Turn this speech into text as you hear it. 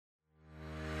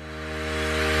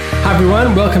Hi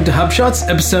everyone, welcome to HubShots,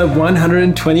 episode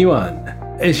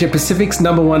 121. Asia Pacific's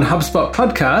 #1 HubSpot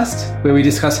podcast, where we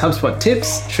discuss HubSpot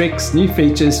tips, tricks, new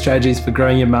features, strategies for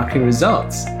growing your marketing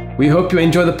results. We hope you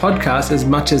enjoy the podcast as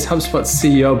much as HubSpot's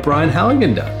CEO Brian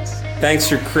Halligan does. Thanks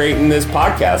for creating this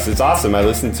podcast. It's awesome. I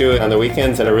listen to it on the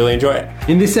weekends and I really enjoy it.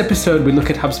 In this episode, we look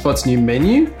at HubSpot's new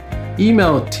menu,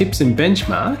 email tips and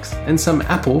benchmarks, and some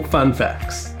Apple fun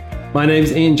facts. My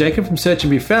name's Ian Jacob from Search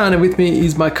and Be Found, and with me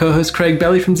is my co-host Craig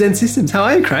Belly from Zen Systems. How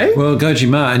are you, Craig? Well, Goji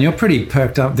Ma, and you're pretty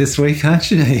perked up this week, aren't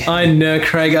you? I know,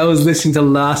 Craig. I was listening to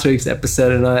last week's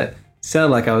episode and I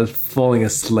sounded like I was falling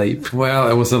asleep. Well,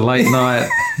 it was a late night.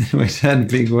 We've had a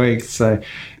big week. So,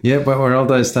 yeah, but we're all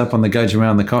dosed up on the Goji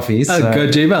Ma and the coffees. Oh, so,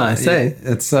 Goji Ma, I say.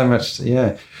 Yeah, it's so much,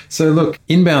 yeah. So, look,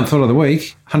 inbound thought of the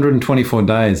week, 124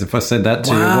 days. If I said that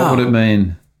to you, what would it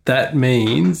mean? That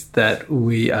means that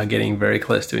we are getting very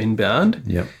close to inbound.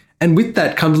 Yep. And with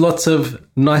that comes lots of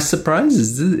nice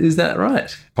surprises. Is that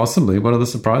right? Possibly. What are the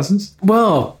surprises?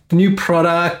 Well, new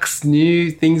products, new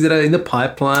things that are in the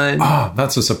pipeline. Oh,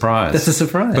 that's a surprise. That's a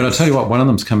surprise. But I'll tell you what, one of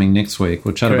them's coming next week.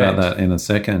 We'll chat Correct. about that in a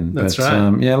second. That's but,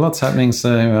 right. Yeah, lots happening. So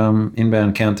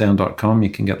inboundcountdown.com, you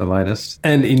can get the latest.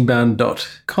 And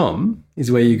inbound.com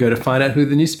is where you go to find out who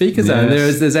the new speakers are.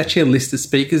 Yes. There's actually a list of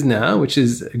speakers now, which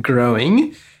is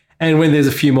growing. And when there's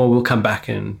a few more, we'll come back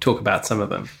and talk about some of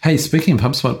them. Hey, speaking of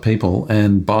HubSpot people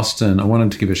and Boston, I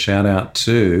wanted to give a shout out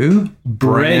to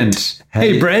Brent.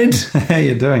 Hey, Brent. How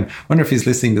you doing? Wonder if he's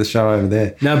listening to the show over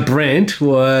there. Now, Brent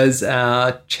was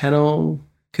our channel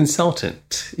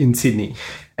consultant in Sydney.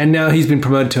 And now he's been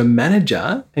promoted to a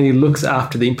manager and he looks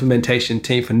after the implementation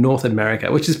team for North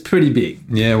America, which is pretty big.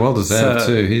 Yeah, well deserved So,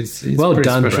 too. He's well pretty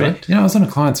done, special. Brent. You know, I was on a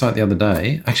client site the other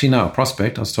day. Actually, no, a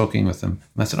prospect. I was talking with them.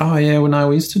 And I said, oh, yeah, well, no,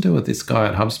 we used to do with this guy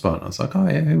at HubSpot. And I was like, oh,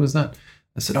 yeah, who was that?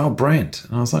 They said, oh, Brent.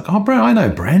 And I was like, oh, Brent, I know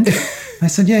Brent. They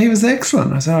said, yeah, he was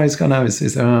excellent. I said, oh, he's gone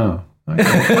overseas. Oh,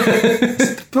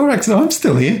 okay. All right, so I'm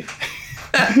still here.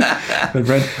 But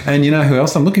Brent, and you know who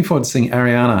else? I'm looking forward to seeing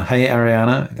Ariana. Hey,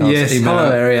 Ariana. Yes, hello,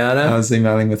 Ariana. I was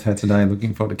emailing with her today,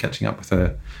 looking forward to catching up with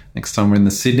her next time we're in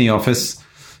the Sydney office.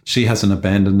 She hasn't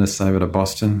abandoned us over to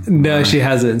Boston. No, she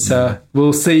hasn't. So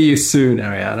we'll see you soon,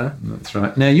 Ariana. That's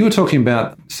right. Now, you were talking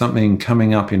about something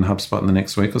coming up in HubSpot in the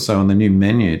next week or so on the new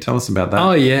menu. Tell us about that.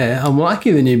 Oh, yeah. I'm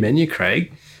liking the new menu,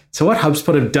 Craig. So what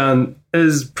HubSpot have done,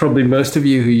 as probably most of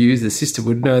you who use the system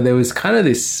would know, there was kind of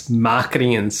this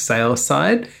marketing and sales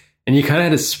side, and you kind of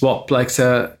had to swap. Like,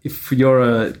 so if you're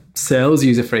a sales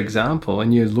user, for example,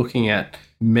 and you're looking at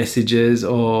messages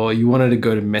or you wanted to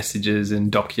go to messages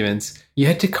and documents, you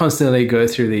had to constantly go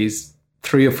through these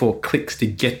 3 or 4 clicks to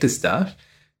get to stuff.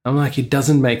 I'm like, it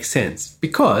doesn't make sense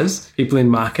because people in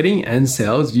marketing and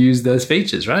sales use those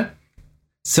features, right?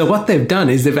 So what they've done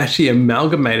is they've actually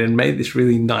amalgamated and made this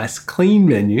really nice, clean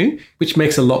menu, which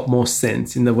makes a lot more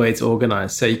sense in the way it's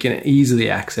organized. So you can easily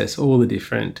access all the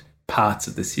different parts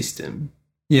of the system.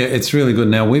 Yeah, it's really good.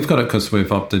 Now, we've got it because we've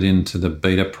opted into the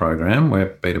beta program. We're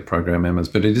beta program members,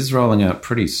 but it is rolling out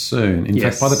pretty soon. In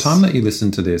fact, by the time that you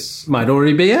listen to this, might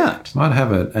already be out. Might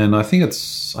have it. And I think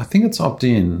it's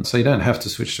opt-in, so you don't have to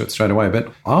switch to it straight away.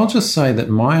 But I'll just say that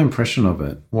my impression of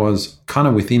it was kind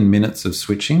of within minutes of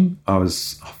switching, I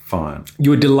was fine.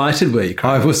 You were delighted, were you,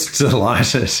 Craig? I was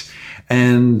delighted.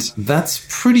 And that's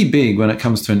pretty big when it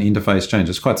comes to an interface change.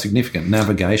 It's quite significant.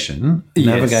 Navigation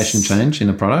change in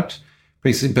a product.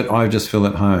 But I just feel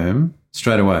at home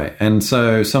straight away. And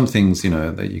so some things, you know,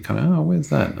 that you kind of, oh, where's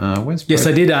that? Yes,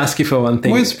 I did ask you for one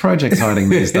thing. Where's projects hiding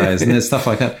these days? And there's stuff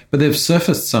like that. But they've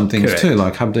surfaced some things too,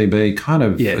 like HubDB kind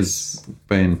of has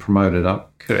been promoted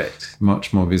up. Correct.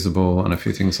 Much more visible and a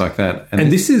few things like that.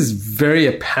 And this is very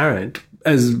apparent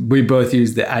as we both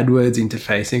use the AdWords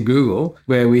interface in Google,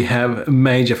 where we have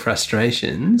major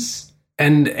frustrations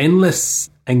and endless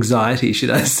anxiety,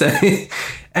 should I say.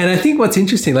 And I think what's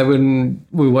interesting, like when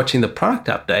we're watching the product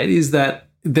update, is that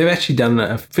they've actually done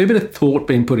a fair bit of thought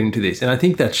being put into this. And I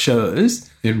think that shows.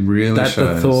 It really that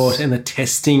shows. The thought and the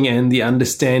testing and the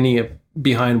understanding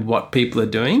behind what people are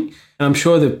doing. And I'm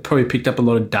sure they've probably picked up a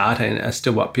lot of data as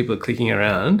to what people are clicking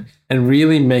around, and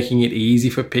really making it easy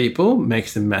for people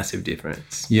makes a massive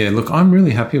difference. Yeah, look, I'm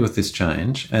really happy with this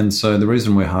change. And so the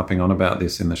reason we're harping on about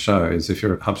this in the show is if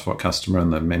you're a HubSpot customer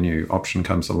and the menu option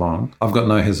comes along, I've got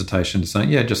no hesitation to say,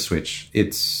 yeah, just switch.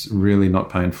 It's really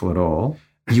not painful at all.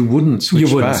 You wouldn't switch back.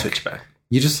 You wouldn't switch back.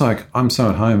 You're just like, I'm so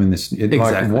at home in this.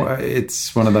 Exactly.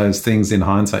 It's one of those things in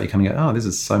hindsight, you kind of go, oh, this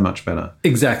is so much better.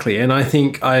 Exactly. And I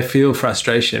think I feel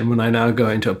frustration when I now go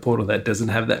into a portal that doesn't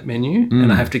have that menu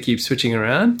and I have to keep switching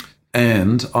around.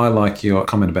 And I like your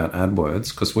comment about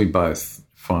AdWords because we both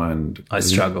find I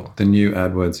struggle. the new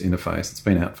AdWords interface. It's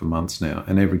been out for months now,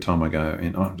 and every time I go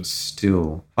in, I'm just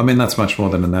still. I mean, that's much more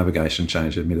than a navigation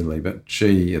change, admittedly, but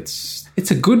gee, it's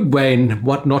a good way in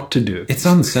what not to do. It's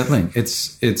unsettling.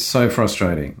 It's so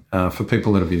frustrating for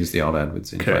people that have used the old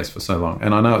AdWords interface Correct. for so long.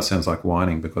 And I know it sounds like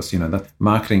whining because, that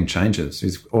marketing changes.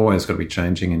 It's always got to be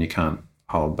changing and you can't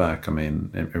hold back. I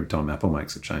mean, every time Apple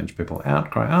makes a change, people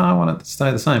outcry, I want it to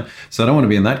stay the same. So I don't want to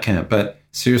be in that camp. But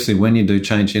seriously, when you do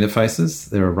change interfaces,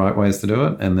 there are right ways to do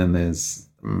it. And then there's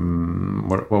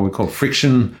what we call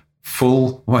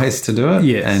friction-full ways to do it.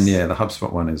 Yes. And yeah, the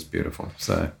HubSpot one is beautiful.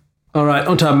 So... All right,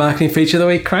 on to our marketing feature of the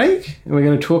week, Craig. And we're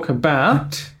going to talk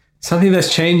about something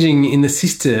that's changing in the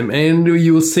system. And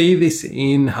you will see this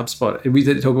in HubSpot. We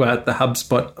talk about the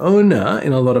HubSpot owner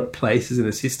in a lot of places in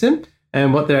the system.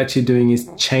 And what they're actually doing is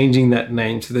changing that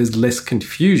name so there's less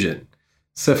confusion.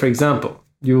 So, for example,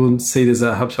 you will see there's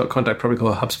a HubSpot contact probably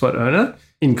called HubSpot owner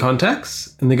in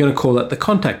contacts. And they're going to call it the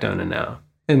contact owner now.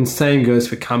 And same goes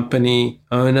for company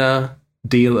owner,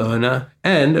 deal owner,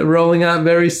 and rolling out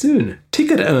very soon,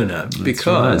 ticket owner,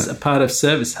 because a part of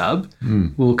Service Hub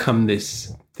will come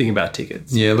this thing about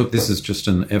tickets. Yeah, look, this is just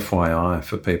an FYI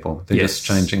for people. They're just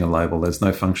changing a label. There's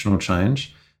no functional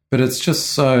change, but it's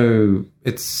just so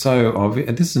obvious.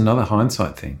 And this is another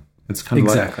hindsight thing. It's kind of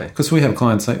exactly like, because we have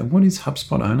clients say, what is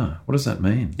HubSpot owner? What does that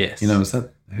mean? Yes. Is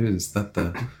that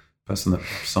the person that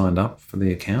signed up for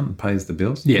the account and pays the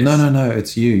bills? Yes. No,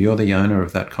 it's you. You're the owner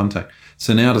of that contact.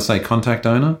 So now to say contact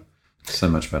owner, so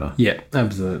much better. Yeah,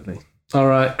 absolutely. All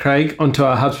right, Craig, on to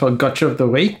our HubSpot gotcha of the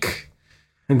week.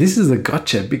 And this is a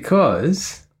gotcha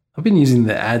because I've been using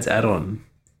the ads add-on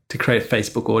to create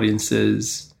Facebook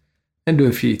audiences and do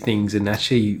a few things and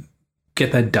actually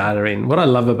get that data in. What I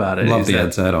love about it is the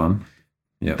ads add-on.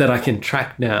 Yep. That I can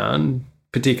track down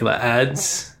particular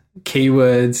ads,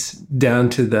 keywords, down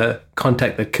to the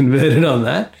contact that converted on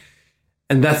that.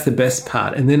 And that's the best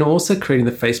part. And then also creating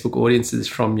the Facebook audiences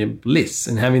from your lists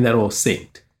and having that all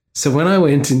synced. So when I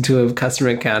went into a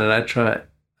customer account and I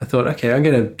thought, okay, I'm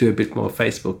going to do a bit more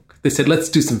Facebook. They said, let's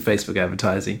do some Facebook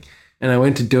advertising. And I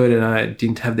went to do it and I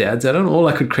didn't have the ads add-on. All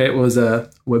I could create was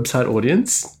a website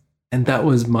audience. And that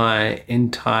was my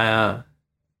entire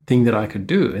thing that I could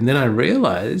do. And then I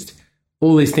realized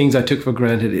all these things I took for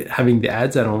granted, having the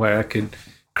ads add-on where I could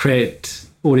create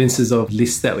audiences of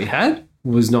lists that we had,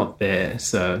 was not there.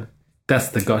 So that's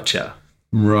the gotcha.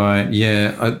 Right,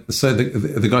 yeah. So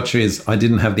the gotcha is I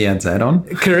didn't have the ads add-on.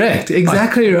 Correct,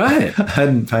 exactly right. I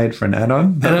hadn't paid for an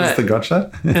add-on. That was the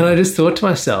gotcha. And I just thought to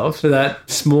myself, for that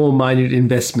small, minute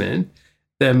investment,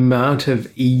 the amount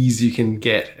of ease you can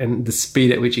get and the speed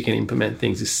at which you can implement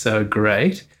things is so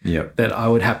great that I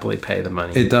would happily pay the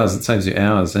money. It does. It saves you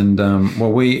hours. And,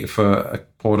 for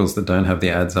portals that don't have the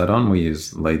ads add-on, we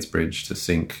use LeadsBridge to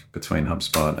sync between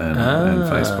HubSpot and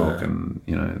Facebook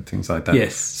and, things like that.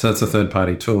 Yes. So it's a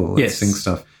third-party tool that syncs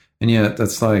stuff. And,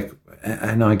 that's like,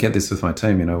 and I get this with my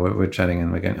team, we're chatting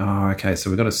and we're going, oh, okay,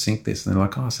 so we've got to sync this. And they're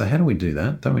like, oh, so how do we do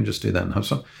that? Don't we just do that in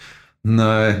HubSpot?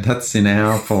 No, that's in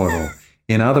our portal.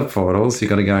 In other portals, you've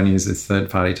got to go and use this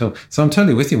third-party tool. So I'm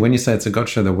totally with you. When you say it's a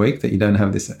gotcha of the week that you don't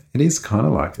have this, it is kind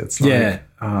of like it's like,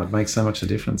 it makes so much a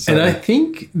difference. So, and I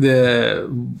think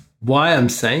why I'm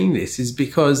saying this is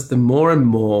because the more and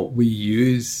more we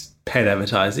use paid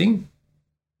advertising,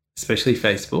 especially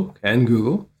Facebook and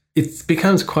Google, it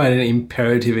becomes quite an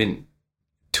imperative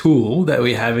tool that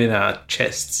we have in our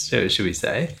chests, should we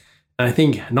say. I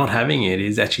think not having it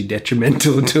is actually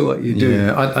detrimental to what you do.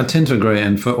 Yeah, I tend to agree.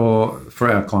 And for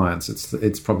our clients,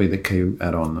 it's probably the key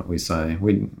add-on that we say.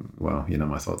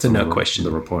 My thoughts on no question.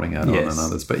 The reporting add-on and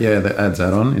others. But yeah, the ads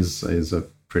add-on is a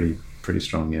pretty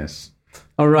strong yes.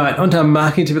 All right, on to our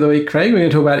marketing tip of the week, Craig. We're going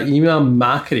to talk about email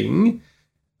marketing,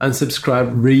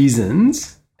 unsubscribe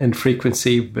reasons, and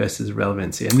frequency versus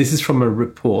relevancy. And this is from a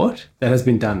report that has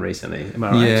been done recently. Am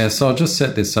I right? Yeah, so I'll just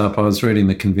set this up. I was reading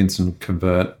the Convince and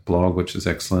Convert blog, which is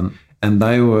excellent. And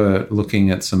they were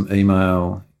looking at some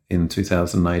email in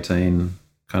 2018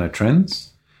 kind of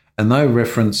trends. And they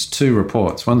referenced two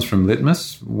reports. One's from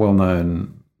Litmus,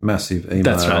 well-known massive email.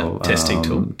 That's right, testing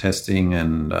tool. Testing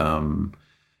and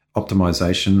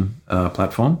optimization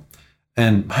platform.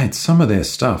 And, mate, some of their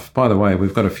stuff, by the way,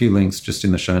 we've got a few links just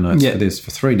in the show notes for this, for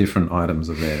 3 different items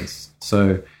of theirs.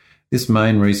 So this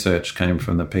main research came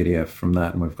from the PDF from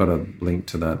that, and we've got a link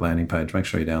to that landing page. Make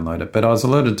sure you download it. But I was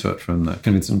alerted to it from the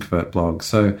Convince and Convert blog.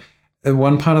 So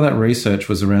one part of that research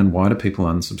was around why do people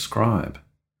unsubscribe?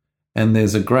 And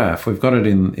there's a graph. We've got it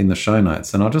in the show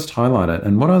notes, and I'll just highlight it.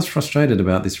 And what I was frustrated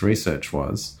about this research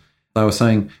was they were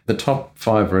saying the top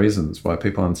 5 reasons why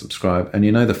people unsubscribe. And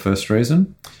the first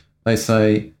reason? They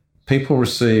say people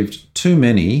received too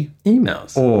many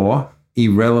Emails. or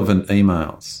irrelevant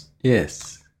emails.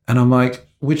 Yes. And I'm like,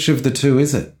 which of the two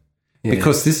is it? Yes.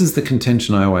 Because this is the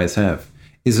contention I always have.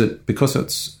 Is it because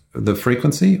it's the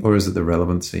frequency or is it the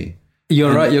relevancy?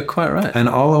 You're right. You're quite right. And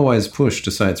I'll always push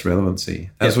to say it's relevancy,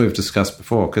 as Yep. we've discussed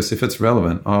before, because if it's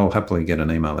relevant, I'll happily get an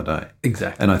email a day.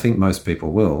 Exactly. And I think most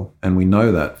people will. And we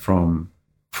know that from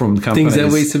companies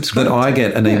that we subscribe that I to.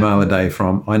 get an Yeah. email a day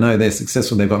from. I know they're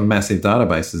successful. They've got massive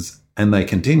databases and they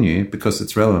continue because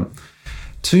it's relevant.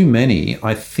 Too many,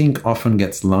 I think, often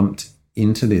gets lumped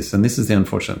into this. And this is the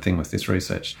unfortunate thing with this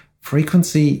research.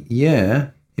 Frequency, yeah,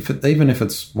 even if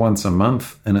it's once a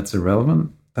month and it's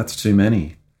irrelevant, that's too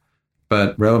many.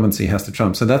 But relevancy has to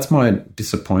trump. So that's my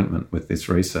disappointment with this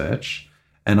research.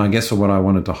 And I guess what I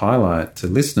wanted to highlight to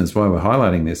listeners, why we're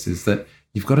highlighting this, is that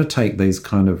you've got to take these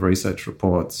kind of research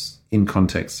reports in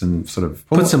context and sort of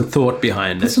Put some thought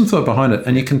behind put it. some thought behind it.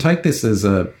 And you can take this as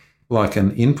like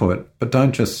an input, but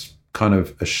don't just kind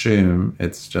of assume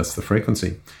it's just the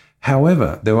frequency.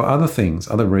 However, there were other things,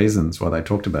 other reasons why they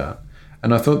talked about.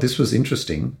 And I thought this was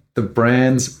interesting. The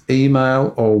brand's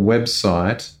email or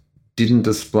website didn't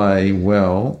display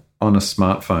well on a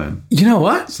smartphone. You know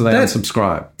what? So they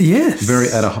unsubscribe Yes.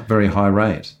 at a very high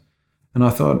rate. And I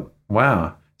thought,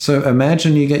 wow. So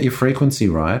imagine you get your frequency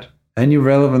right and your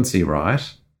relevancy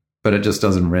right, but it just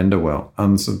doesn't render well.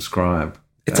 Unsubscribe.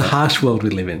 It's a harsh world we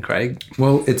live in, Craig.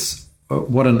 Well, it's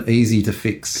what an easy to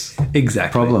fix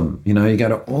Exactly. problem. You know, you go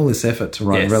to all this effort to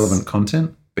write Yes. relevant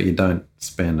content, but you don't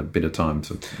spend a bit of time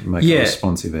to make a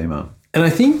responsive email. And I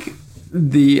think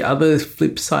the other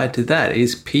flip side to that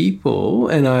is people,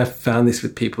 and I've found this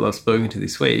with people I've spoken to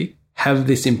this week, have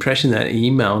this impression that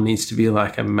email needs to be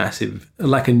like a massive,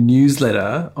 like a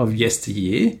newsletter of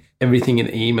yesteryear, everything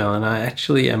in email. And I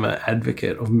actually am an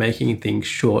advocate of making things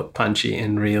short, punchy,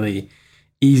 and really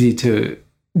easy to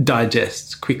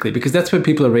digest quickly, because that's where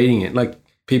people are reading it. Like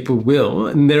people will,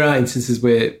 and there are instances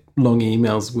where long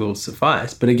emails will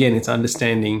suffice. But again, it's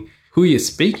understanding who you're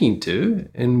speaking to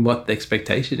and what the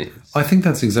expectation is. I think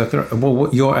that's exactly right. Well,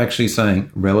 what you're actually saying,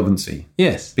 relevancy.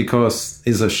 Yes. Because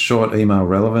is a short email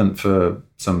relevant for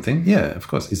something? Yeah, of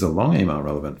course. Is a long email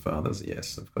relevant for others?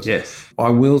 Yes, of course. Yes.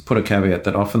 I will put a caveat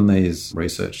that often these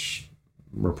research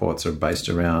reports are based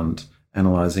around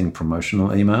analysing promotional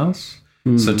emails.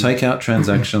 So take out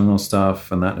transactional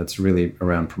stuff and that it's really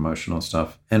around promotional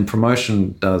stuff. And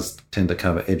promotion does tend to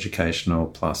cover educational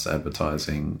plus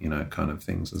advertising, you know, kind of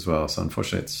things as well. So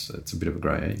unfortunately it's a bit of a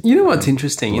grey. You know what's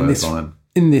interesting in this line.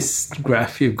 in this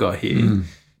graph you've got here?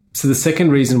 So the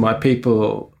second reason why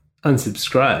people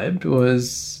unsubscribed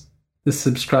was the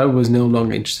subscriber was no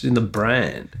longer interested in the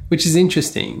brand, which is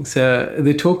interesting. So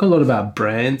they talk a lot about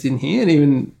brands in here, and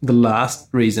even the last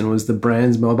reason was the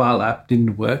brand's mobile app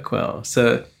didn't work well.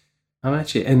 So I'm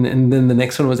actually, and then the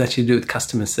next one was actually to do with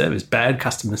customer service, bad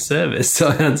customer service. So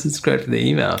I unsubscribed to the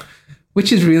email,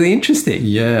 which is really interesting.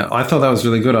 Yeah, I thought that was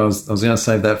really good. I was going to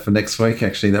save that for next week,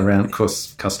 actually, around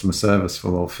course customer service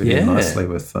will all fit in nicely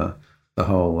with the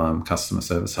whole customer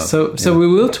service hub. So we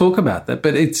will talk about that,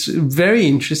 but it's very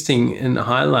interesting in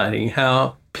highlighting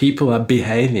how people are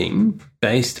behaving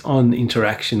based on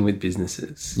interaction with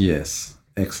businesses. Yes,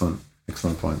 excellent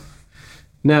point.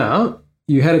 Now,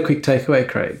 you had a quick takeaway,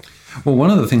 Craig. Well, one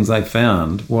of the things they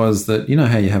found was that, you know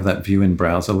how you have that view in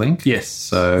browser link? Yes.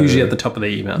 So usually at the top of the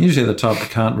email. Usually at the top,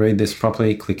 can't read this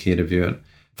properly, click here to view it.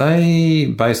 They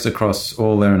based across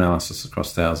all their analysis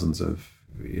across thousands of,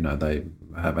 you know, they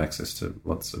have access to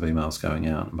lots of emails going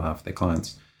out on behalf of their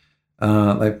clients. They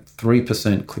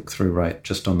 3% click-through rate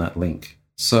just on that link.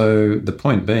 So the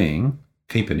point being,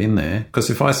 keep it in there. Because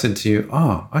if I said to you,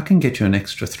 I can get you an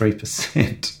extra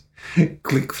 3%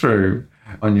 click-through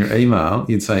on your email,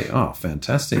 you'd say,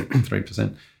 fantastic,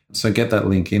 3%. So get that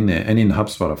link in there. And in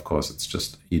HubSpot, of course, it's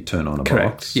just you turn on a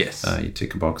box. Yes. You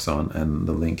tick a box on and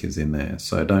the link is in there.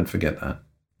 So don't forget that.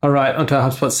 All right, onto our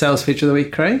HubSpot sales feature of the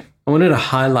week, Craig. I wanted to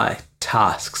highlight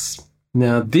tasks.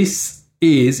 Now, this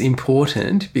is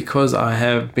important because I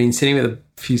have been sitting with a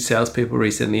few salespeople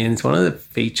recently, and it's one of the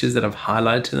features that I've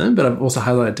highlighted to them, but I've also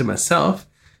highlighted to myself,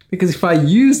 because if I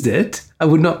used it, I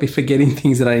would not be forgetting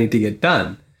things that I need to get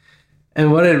done.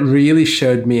 And what it really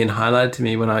showed me and highlighted to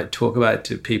me when I talk about it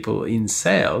to people in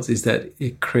sales is that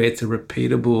it creates a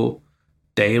repeatable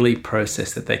daily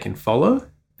process that they can follow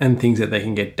and things that they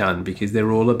can get done, because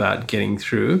they're all about getting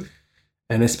through.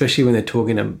 And especially when they're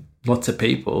talking to lots of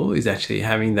people, is actually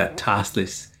having that task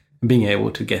list and being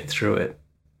able to get through it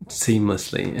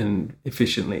seamlessly and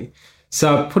efficiently.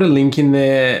 So I put a link in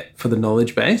there for the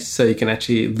knowledge base so you can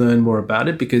actually learn more about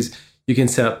it, because you can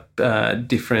set up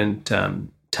different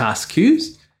task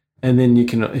queues. And then you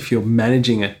can, if you're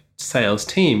managing a sales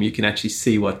team, you can actually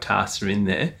see what tasks are in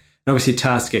there. And obviously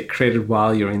tasks get created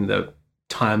while you're in the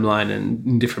timeline and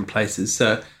in different places.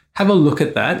 So have a look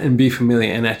at that and be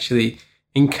familiar and actually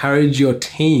encourage your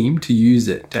team to use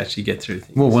it to actually get through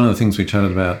things. Well, one of the things we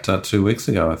chatted about 2 weeks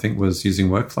ago, I think, was using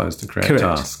workflows to create Correct.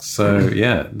 tasks. So,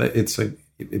 yeah,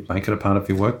 it make it a part of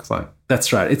your workflow.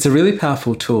 That's right. It's a really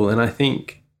powerful tool, and I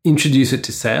think introduce it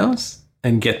to sales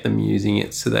and get them using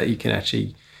it so that you can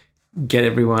actually get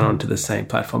everyone onto the same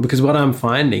platform. Because what I'm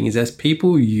finding is as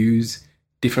people use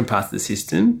different parts of the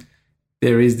system,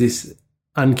 there is this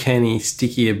uncanny,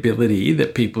 sticky ability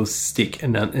that people stick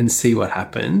and see what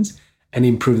happens and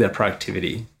improve their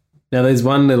productivity. Now, there's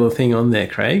one little thing on there,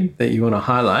 Craig, that you want to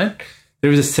highlight.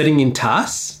 There is a setting in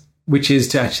tasks, which is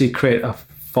to actually create a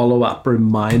follow-up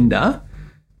reminder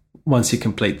once you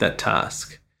complete that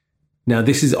task. Now,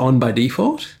 this is on by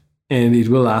default, and it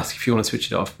will ask if you want to switch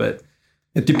it off, but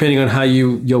depending on how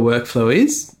your workflow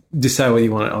is, decide whether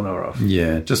you want it on or off.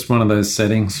 Yeah, just one of those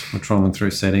settings. We're trolling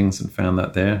through settings and found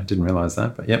that there. Didn't realise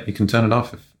that. But, yep, you can turn it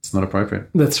off if it's not appropriate.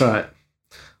 That's right.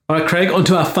 All right, Craig, on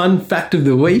to our fun fact of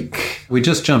the week. We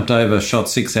just jumped over Shot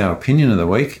 6, our opinion of the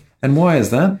week. And why is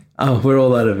that? Oh, we're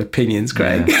all out of opinions,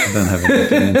 Craig. Yeah, I don't have any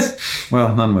opinions.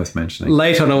 Well, none worth mentioning.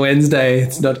 Late on a Wednesday,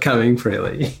 it's not coming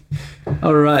freely.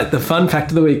 All right, the fun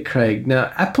fact of the week, Craig.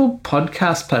 Now, Apple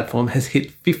Podcast platform has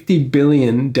hit 50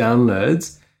 billion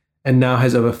downloads and now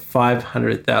has over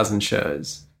 500,000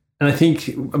 shows. And I think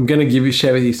I'm going to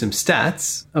share with you some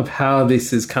stats of how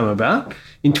this has come about.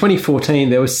 In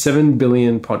 2014, there were 7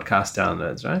 billion podcast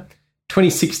downloads, right?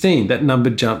 2016, that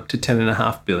number jumped to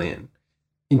 10.5 billion.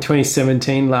 In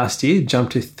 2017, last year, it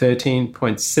jumped to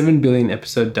 13.7 billion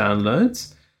episode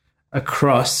downloads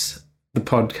across the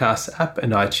podcast app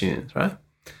and iTunes, right?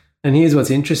 And here's what's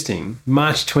interesting.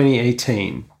 March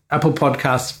 2018, Apple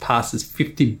Podcasts passes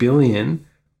 50 billion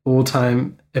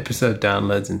all-time episode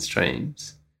downloads and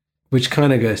streams, which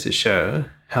kind of goes to show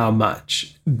how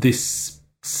much this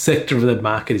sector of the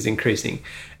market is increasing.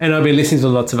 And I've been listening to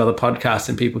lots of other podcasts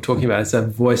and people talking about it. So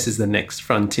voice is the next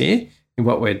frontier in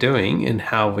what we're doing and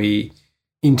how we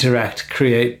interact,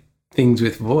 create things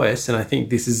with voice. And I think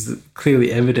this is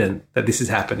clearly evident that this is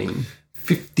happening.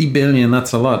 50 billion,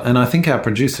 that's a lot. And I think our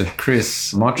producer,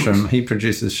 Chris Mottram, he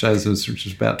produces shows which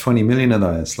is about 20 million of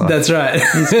those. That's right.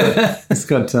 He's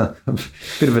got a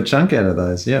bit of a chunk out of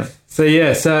those, yeah.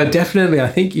 So definitely I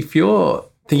think if you're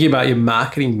thinking about your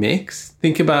marketing mix,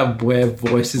 think about where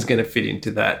voice is going to fit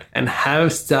into that and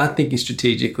start thinking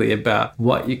strategically about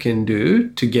what you can do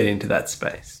to get into that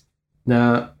space.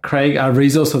 Now, Craig, our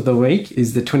resource of the week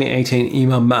is the 2018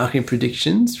 email marketing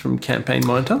predictions from Campaign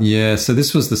Monitor. Yeah, so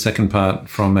this was the second part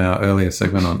from our earlier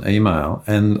segment on email.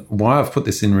 And why I've put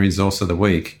this in resource of the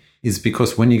week is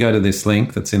because when you go to this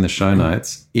link that's in the show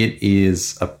notes, it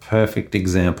is a perfect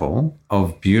example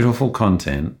of beautiful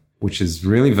content, which is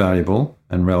really valuable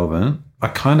and relevant. I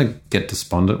kind of get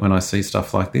despondent when I see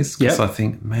stuff like this because I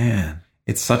think, man,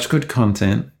 it's such good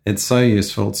content. It's so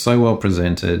useful. It's so well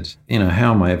presented. You know,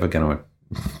 how am I ever going to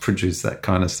produce that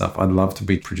kind of stuff? I'd love to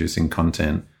be producing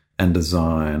content and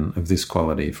design of this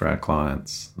quality for our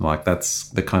clients. Like that's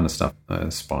the kind of stuff I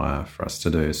aspire for us to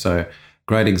do. So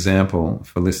great example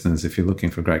for listeners if you're looking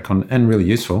for great content and really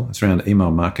useful. It's around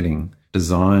email marketing,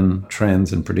 design,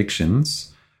 trends and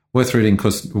predictions. Worth reading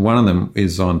because one of them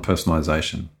is on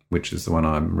personalization, which is the one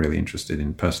I'm really interested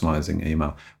in, personalizing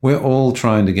email. We're all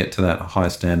trying to get to that high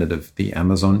standard of the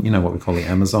Amazon, you know, what we call the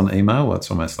Amazon email, where it's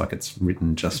almost like it's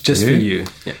written just for you.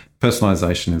 Yeah.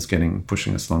 Personalization is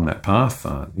pushing us along that path.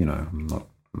 You know,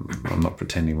 I'm not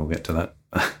pretending we'll get to that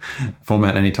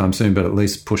format anytime soon, but at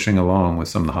least pushing along with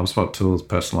some of the HubSpot tools,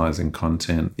 personalizing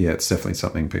content. Yeah, it's definitely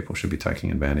something people should be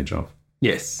taking advantage of.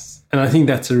 Yes. And I think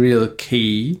that's a real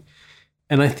key.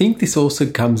 And I think this also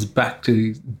comes back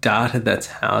to data that's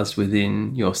housed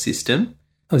within your system.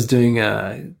 I was setting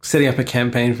up a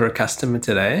campaign for a customer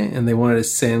today, and they wanted to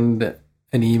send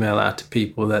an email out to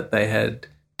people that they had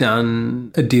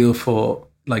done a deal for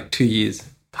like 2 years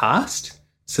past.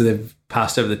 So they've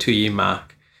passed over the 2-year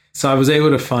mark. So I was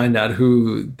able to find out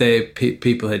who their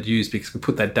people had used because we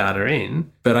put that data in,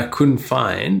 but I couldn't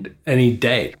find any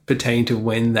date pertaining to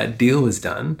when that deal was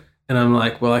done. And I'm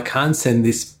like, well, I can't send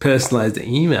this personalized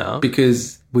email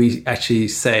because we actually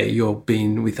say you've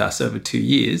been with us over 2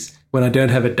 years when I don't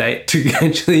have a date to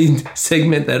actually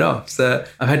segment that off. So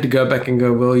I've had to go back and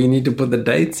go, well, you need to put the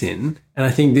dates in. And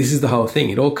I think this is the whole thing.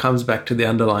 It all comes back to the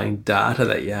underlying data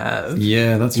that you have.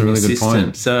 Yeah, that's a really good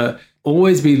point. So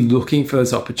always be looking for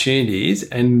those opportunities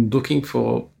and looking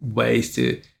for ways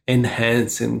to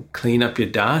enhance and clean up your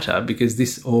data because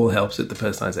this all helps with the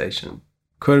personalization.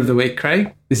 Quote of the week,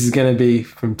 Craig. This is going to be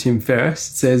from Tim Ferriss.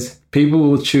 It says, people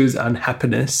will choose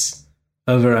unhappiness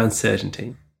over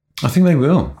uncertainty. I think they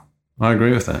will. I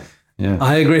agree with that. Yeah.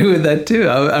 I agree with that too.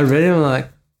 I read it and I'm like,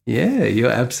 yeah,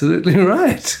 you're absolutely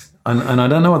right. And I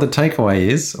don't know what the takeaway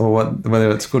is or whether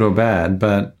it's good or bad,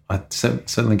 but I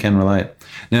certainly can relate.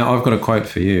 Now, I've got a quote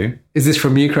for you. Is this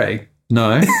from you, Craig?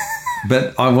 No,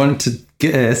 but I want to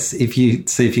guess see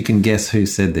if you can guess who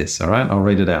said this, all right? I'll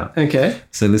read it out. Okay.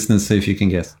 So listeners, see if you can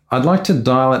guess. I'd like to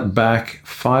dial it back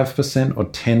 5% or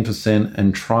 10%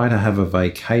 and try to have a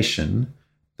vacation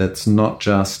that's not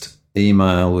just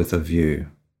email with a view.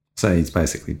 So he's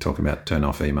basically talking about turn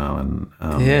off email and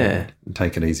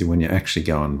take it easy when you actually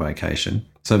go on vacation.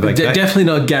 So definitely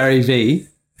not Gary V.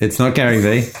 It's not Gary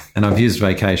V, and I've used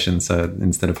vacation so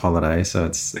instead of holiday.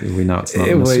 So we know it's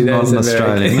not an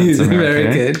Australian. It's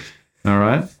very good. All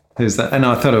right, who's that? And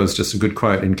I thought it was just a good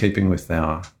quote in keeping with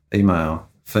our email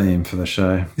theme for the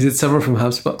show. Is it someone from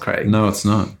HubSpot, Craig? No, it's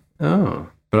not. Oh,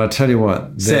 but I tell you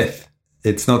what, Seth.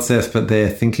 It's not Seth, but they're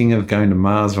thinking of going to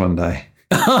Mars one day.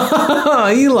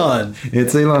 Elon.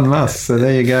 It's Elon Musk. So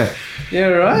there you go. Yeah,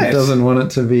 right. He doesn't want it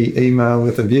to be email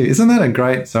with a view. Isn't that a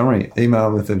great summary?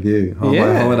 Email with a view. Oh,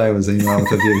 my holiday was email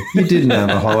with a view. You didn't have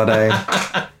a holiday.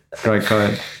 Great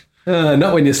quote.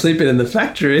 Not when you're sleeping in the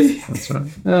factory. That's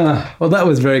right. Well, that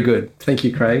was very good. Thank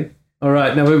you, Craig. All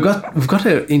right, now we've got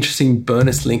an interesting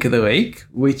bonus link of the week,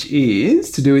 which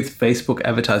is to do with Facebook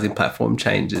advertising platform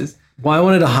changes. Why I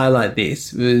wanted to highlight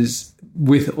this was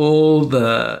with all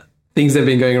the things that have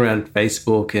been going around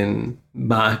Facebook and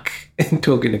Mark and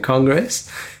talking to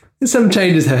Congress, some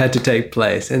changes have had to take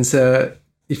place. And so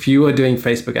if you are doing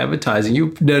Facebook advertising,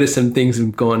 you've noticed some things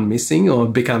have gone missing or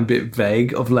become a bit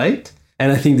vague of late.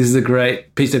 And I think this is a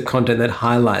great piece of content that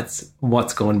highlights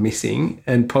what's gone missing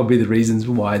and probably the reasons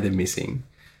why they're missing.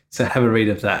 So have a read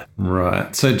of that.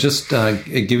 Right. So just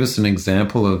give us an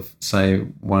example of, say,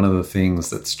 one of the things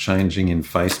that's changing in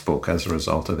Facebook as a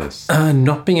result of this.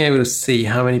 Not being able to see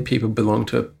how many people belong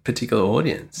to a particular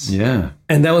audience. Yeah.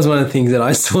 And that was one of the things that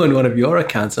I saw in one of your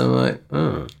accounts. I'm like,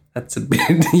 oh, that's a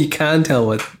bit, you can't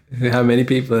tell how many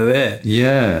people are there.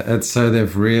 Yeah. And so they're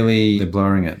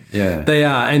blurring it. Yeah. They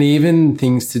are. And even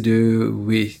things to do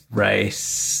with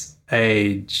race,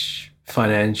 age,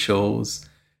 financials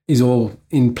is all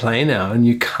in play now, and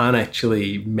you can't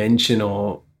actually mention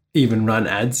or even run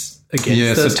ads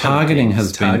against those. So targeting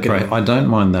has been great. I don't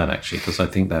mind that actually, because I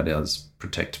think that does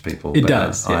protect people. It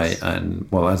does, yes.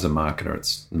 Well, as a marketer,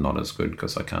 it's not as good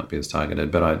because I can't be as targeted,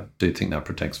 but I do think that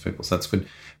protects people, so that's good.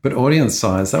 But audience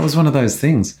size, that was one of those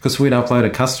things, because we'd upload a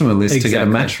customer list to get a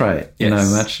match rate,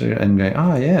 match and go,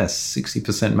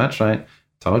 60% match rate.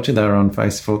 Told you they were on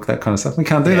Facebook, that kind of stuff. We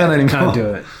can't do that anymore. Can't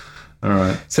do it. All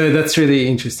right. So that's really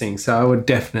interesting. So I would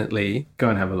definitely go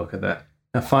and have a look at that.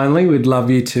 Now, finally, we'd love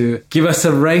you to give us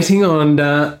a rating on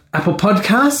Apple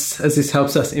Podcasts, as this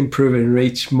helps us improve and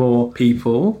reach more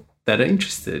people that are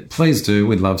interested. Please do.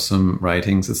 We'd love some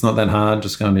ratings. It's not that hard.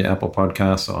 Just go on to Apple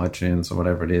Podcasts or iTunes or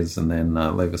whatever it is, and then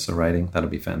leave us a rating. That'll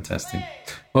be fantastic.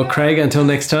 Well, Craig, until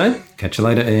next time. Catch you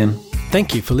later, Ian.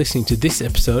 Thank you for listening to this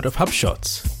episode of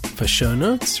HubShots. For show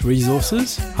notes,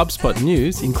 resources, HubSpot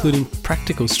news, including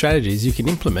practical strategies you can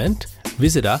implement,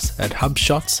 visit us at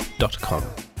hubshots.com.